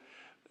boat.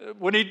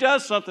 When he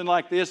does something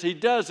like this, he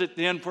does it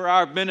then for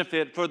our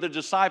benefit, for the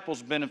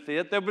disciples'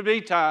 benefit. There would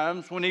be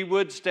times when he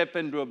would step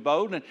into a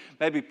boat and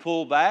maybe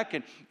pull back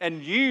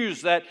and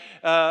use that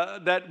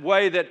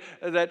way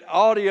that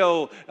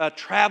audio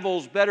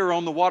travels better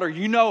on the water.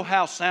 You know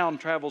how sound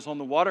travels on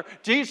the water.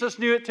 Jesus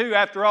knew it too,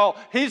 after all.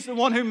 He's the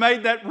one who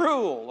made that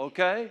rule,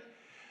 okay?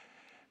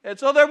 And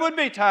so there would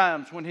be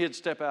times when he'd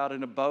step out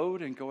in a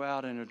boat and go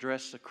out and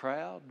address the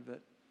crowd,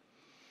 but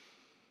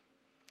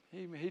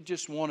He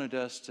just wanted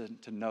us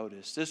to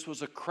notice. This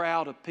was a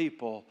crowd of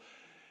people.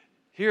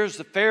 Here's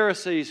the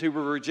Pharisees who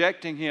were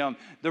rejecting him,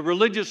 the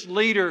religious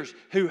leaders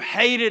who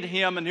hated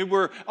him and who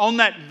were on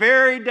that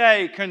very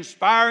day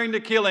conspiring to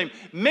kill him.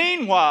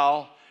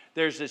 Meanwhile,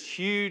 there's this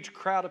huge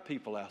crowd of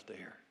people out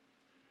there.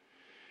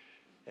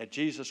 And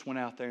Jesus went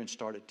out there and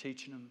started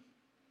teaching them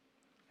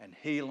and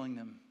healing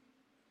them.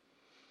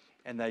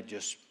 And they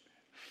just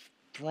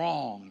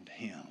thronged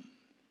him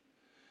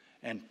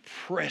and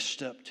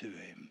pressed up to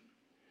him,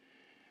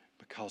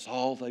 because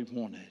all they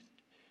wanted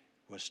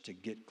was to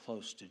get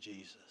close to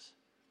Jesus.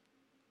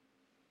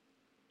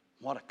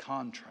 What a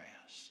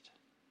contrast.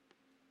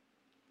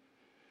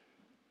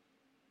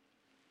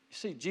 You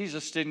see,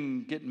 Jesus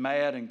didn't get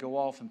mad and go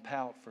off and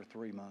pout for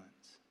 3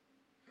 months.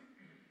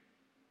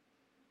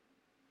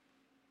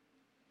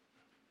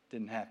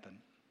 Didn't happen.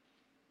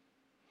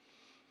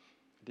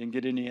 Didn't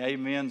get any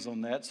amens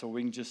on that, so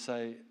we can just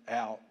say,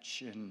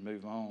 ouch, and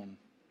move on.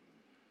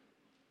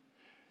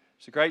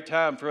 It's a great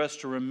time for us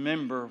to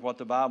remember what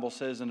the Bible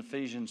says in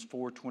Ephesians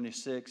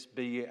 4:26,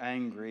 be ye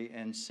angry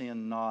and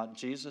sin not.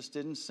 Jesus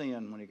didn't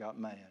sin when he got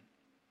mad.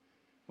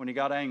 When he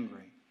got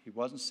angry, he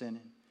wasn't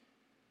sinning.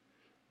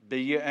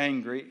 Be ye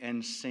angry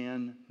and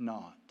sin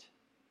not.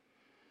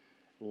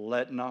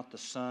 Let not the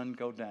sun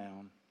go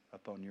down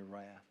upon your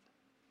wrath.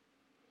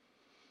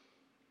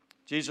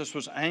 Jesus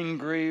was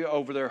angry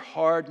over their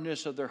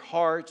hardness of their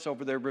hearts,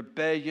 over their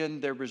rebellion,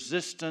 their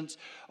resistance,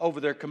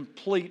 over their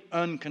complete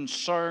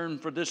unconcern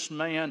for this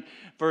man,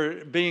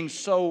 for being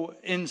so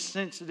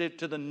insensitive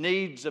to the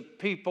needs of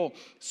people,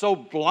 so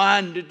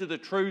blinded to the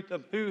truth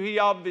of who he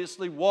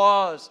obviously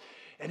was.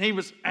 And he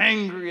was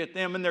angry at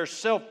them in their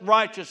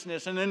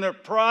self-righteousness and in their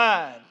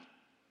pride.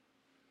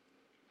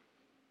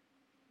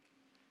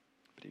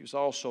 But he was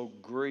also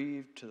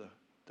grieved to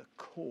the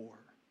core,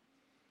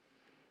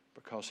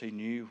 because he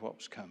knew what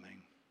was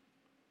coming.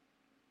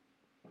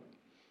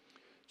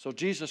 So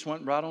Jesus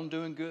went right on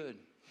doing good.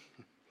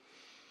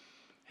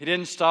 He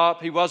didn't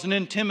stop. He wasn't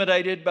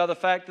intimidated by the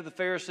fact that the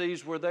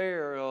Pharisees were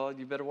there. Oh,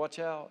 you better watch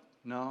out.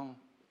 No,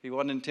 he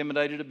wasn't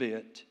intimidated a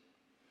bit.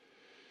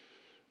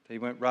 He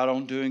went right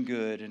on doing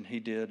good, and he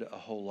did a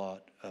whole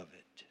lot of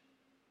it.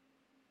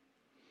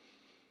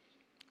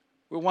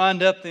 We'll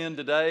wind up then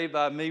today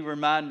by me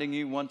reminding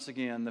you once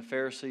again, the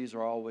Pharisees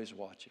are always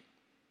watching.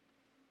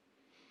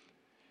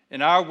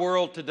 In our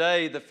world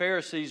today, the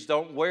Pharisees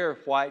don't wear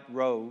white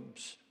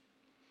robes,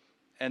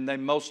 and they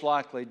most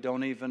likely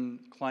don't even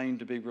claim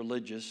to be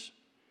religious.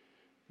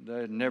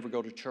 They never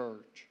go to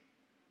church.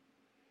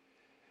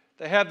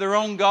 They have their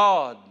own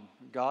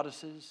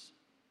goddesses.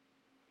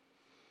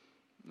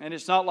 And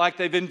it's not like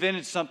they've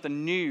invented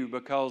something new,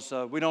 because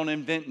we don't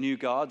invent new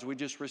gods. We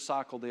just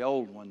recycle the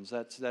old ones.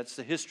 That's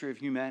the history of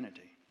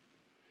humanity.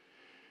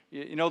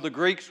 You know, the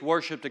Greeks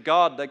worshipped a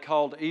god they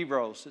called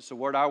Eros. It's the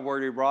word our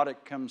word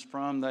erotic comes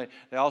from. They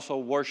also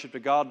worshipped a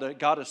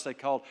goddess they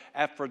called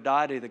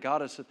Aphrodite, the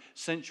goddess of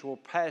sensual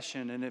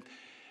passion. And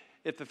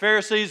if the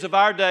Pharisees of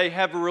our day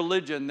have a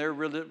religion, their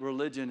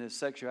religion is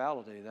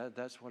sexuality.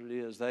 That's what it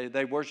is.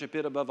 They worship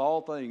it above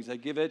all things. They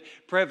give it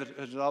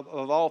preference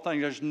of all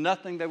things. There's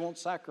nothing they won't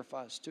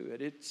sacrifice to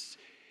it. It's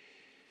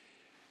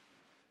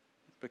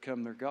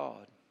become their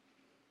god.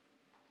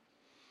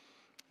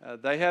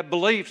 They have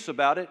beliefs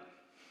about it.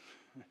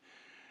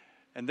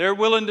 And they're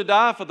willing to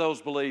die for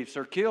those beliefs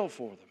or kill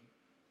for them.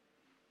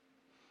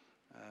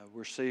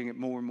 We're seeing it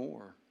more and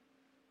more.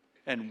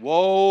 And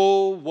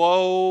woe,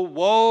 woe,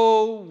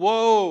 woe,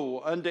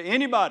 woe unto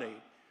anybody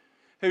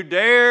who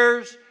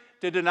dares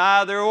to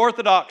deny their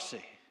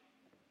orthodoxy.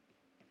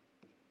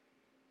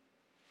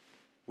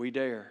 We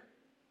dare.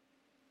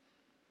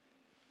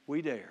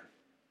 we dare.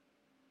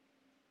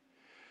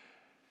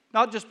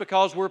 Not just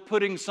because we're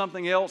putting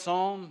something else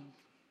on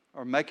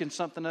or making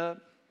something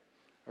up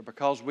or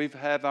because we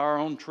have our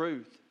own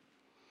truth,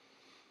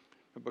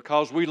 but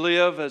because we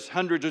live as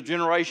hundreds of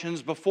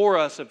generations before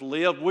us have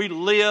lived. We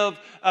live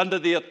under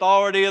the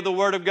authority of the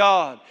Word of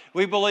God.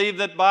 We believe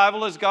that the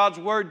Bible is God's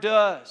Word to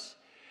us,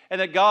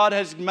 and that God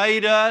has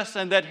made us,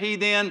 and that He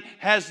then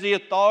has the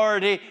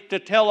authority to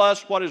tell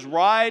us what is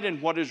right and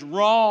what is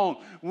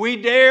wrong. We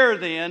dare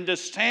then to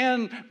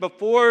stand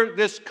before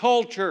this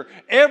culture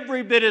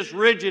every bit as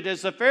rigid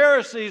as the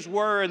Pharisees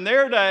were in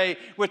their day,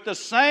 with the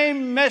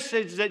same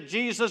message that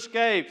Jesus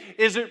gave.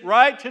 Is it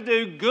right to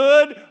do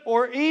good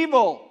or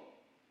evil?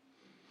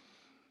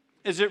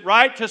 Is it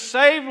right to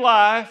save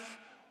life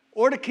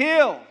or to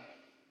kill?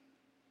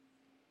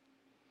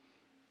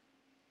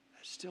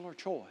 That's still our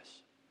choice.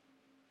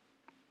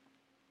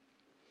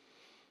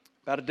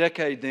 About a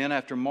decade then,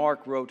 after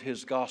Mark wrote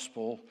his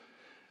gospel,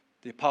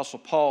 the Apostle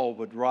Paul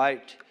would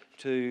write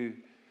to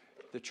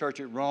the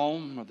church at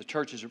Rome, or the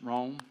churches at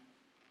Rome,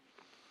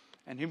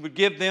 and he would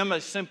give them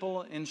a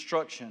simple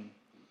instruction.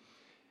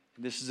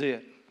 This is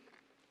it.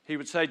 He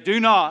would say, "Do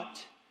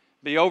not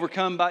be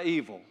overcome by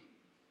evil,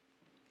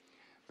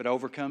 but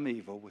overcome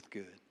evil with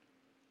good."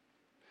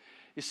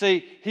 You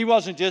see, he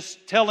wasn't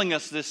just telling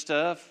us this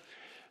stuff.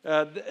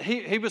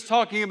 He was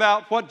talking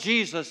about what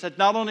Jesus had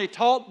not only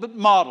taught but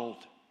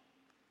modeled.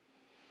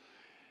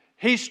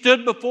 He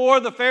stood before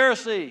the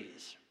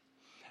Pharisees.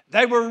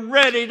 They were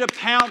ready to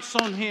pounce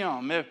on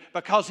him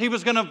because he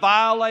was going to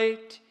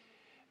violate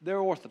their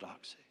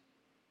orthodoxy.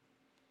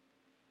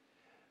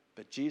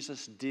 But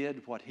Jesus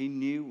did what he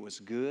knew was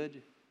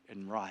good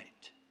and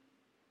right.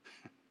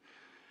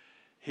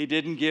 He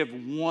didn't give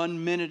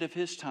 1 minute of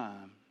his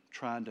time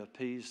trying to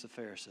appease the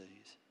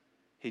Pharisees.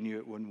 He knew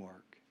it wouldn't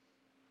work.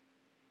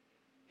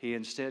 He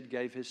instead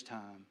gave his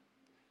time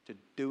to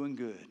doing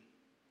good.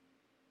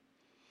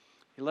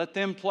 He let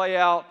them play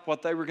out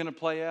what they were going to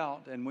play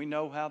out, and we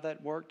know how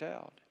that worked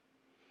out.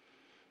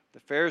 The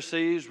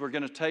Pharisees were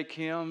going to take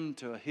him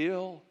to a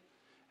hill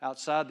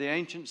outside the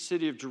ancient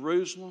city of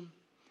Jerusalem.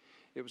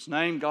 It was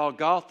named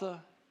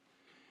Golgotha,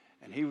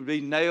 and he would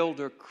be nailed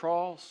to a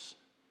cross.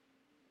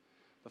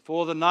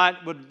 Before the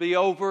night would be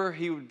over,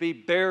 he would be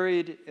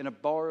buried in a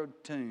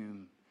borrowed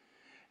tomb.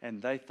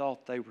 And they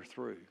thought they were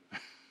through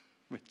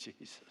with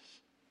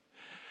Jesus.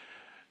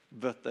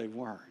 But they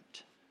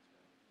weren't.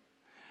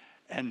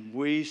 And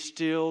we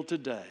still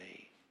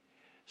today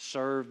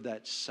serve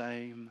that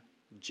same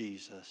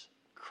Jesus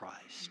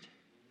Christ.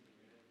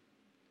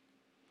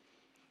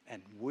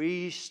 And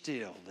we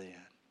still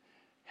then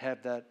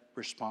have that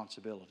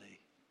responsibility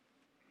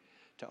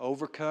to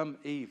overcome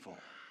evil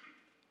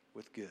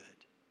with good.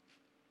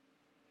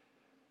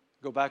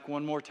 Go back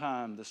one more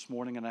time this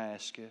morning and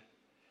ask you,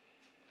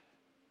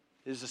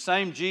 is the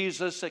same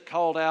Jesus that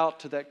called out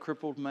to that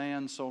crippled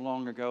man so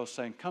long ago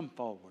saying, "Come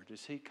forward,"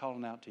 is He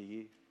calling out to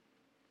you?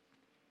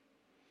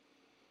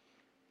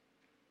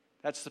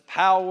 That's the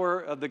power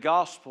of the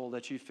gospel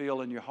that you feel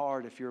in your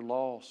heart if you're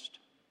lost.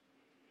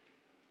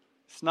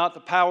 It's not the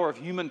power of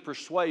human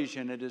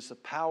persuasion. It is the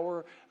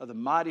power of the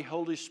mighty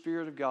Holy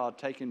Spirit of God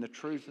taking the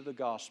truth of the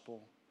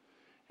gospel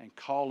and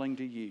calling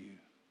to you.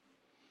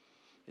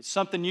 It's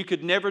something you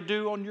could never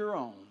do on your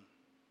own.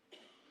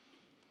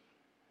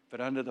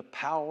 But under the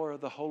power of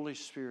the Holy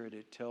Spirit,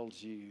 it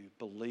tells you,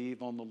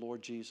 believe on the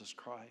Lord Jesus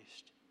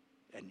Christ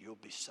and you'll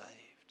be saved.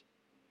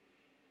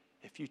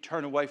 If you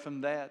turn away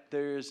from that,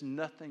 there is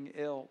nothing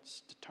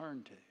else to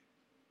turn to.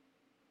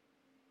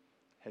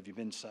 Have you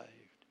been saved?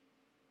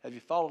 Have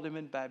you followed Him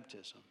in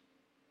baptism?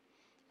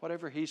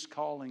 Whatever He's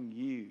calling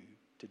you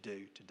to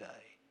do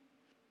today,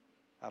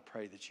 I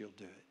pray that you'll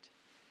do it.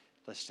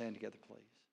 Let's stand together, please.